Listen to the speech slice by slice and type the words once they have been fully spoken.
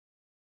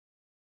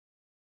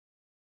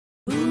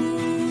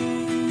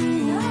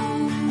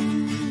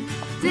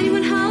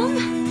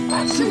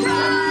To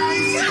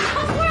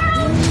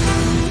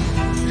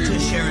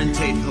Sharon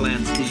Tate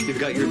Polanski, you've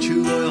got your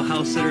 2 loyal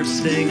house sitters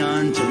staying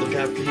on to look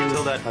after you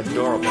until that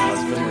adorable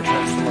husband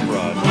returns from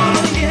abroad.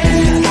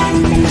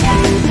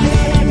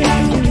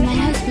 My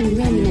husband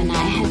Roman and I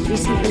have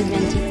recently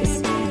rented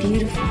this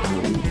beautiful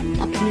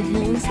home up in the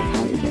hills of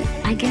Hollywood.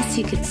 I guess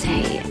you could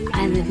say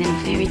I live in a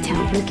fairy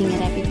tale, looking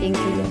at everything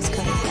through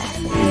rose-colored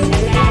glasses.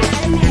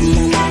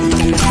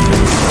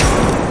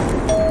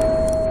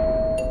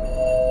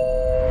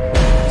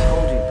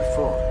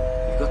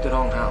 The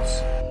wrong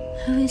house.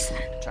 Who is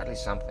that? Charlie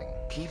something.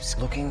 Keeps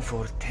looking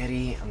for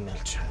Terry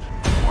Milcher.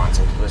 Wants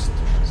him to listen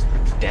to his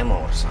demo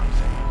or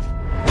something.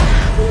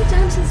 How many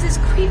times has this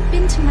creep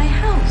been to my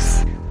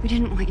house? We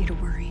didn't want you to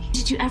worry.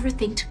 Did you ever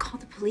think to call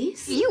the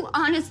police? You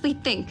honestly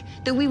think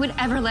that we would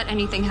ever let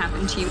anything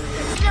happen to you?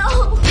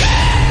 No!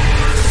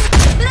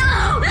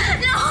 No!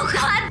 No,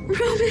 God!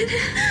 Roman,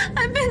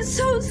 I've been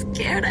so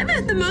scared. I've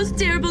had the most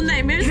terrible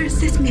nightmares. There's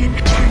this man,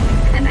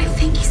 and I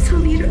think he's the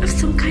leader of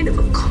some kind of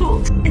a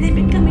cult. And they've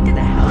been coming to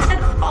the house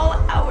at all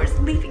hours,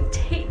 leaving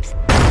tapes.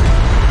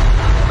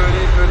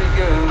 Pretty, pretty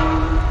girl.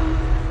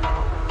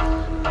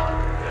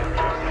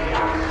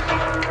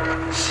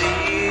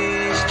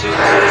 She's too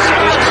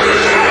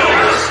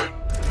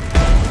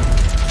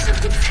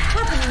Something's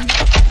happening.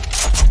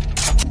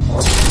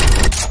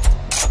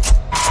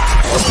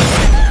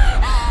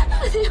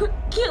 They were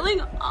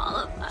killing all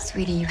of us.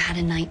 Sweetie, you had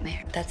a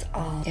nightmare. That's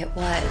all it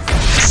was.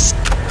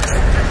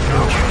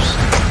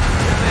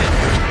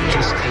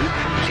 This tape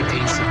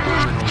contains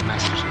subliminal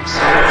messages.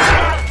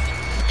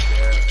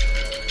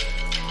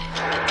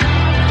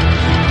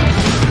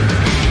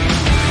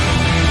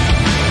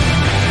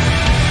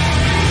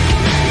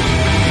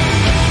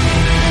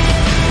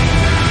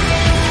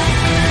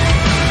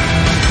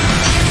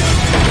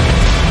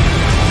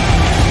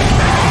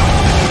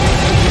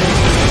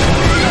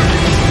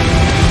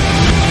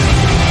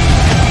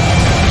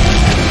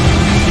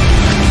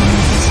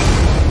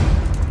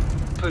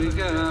 pretty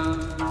girl.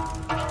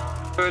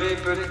 Pretty,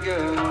 pretty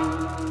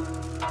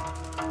girl.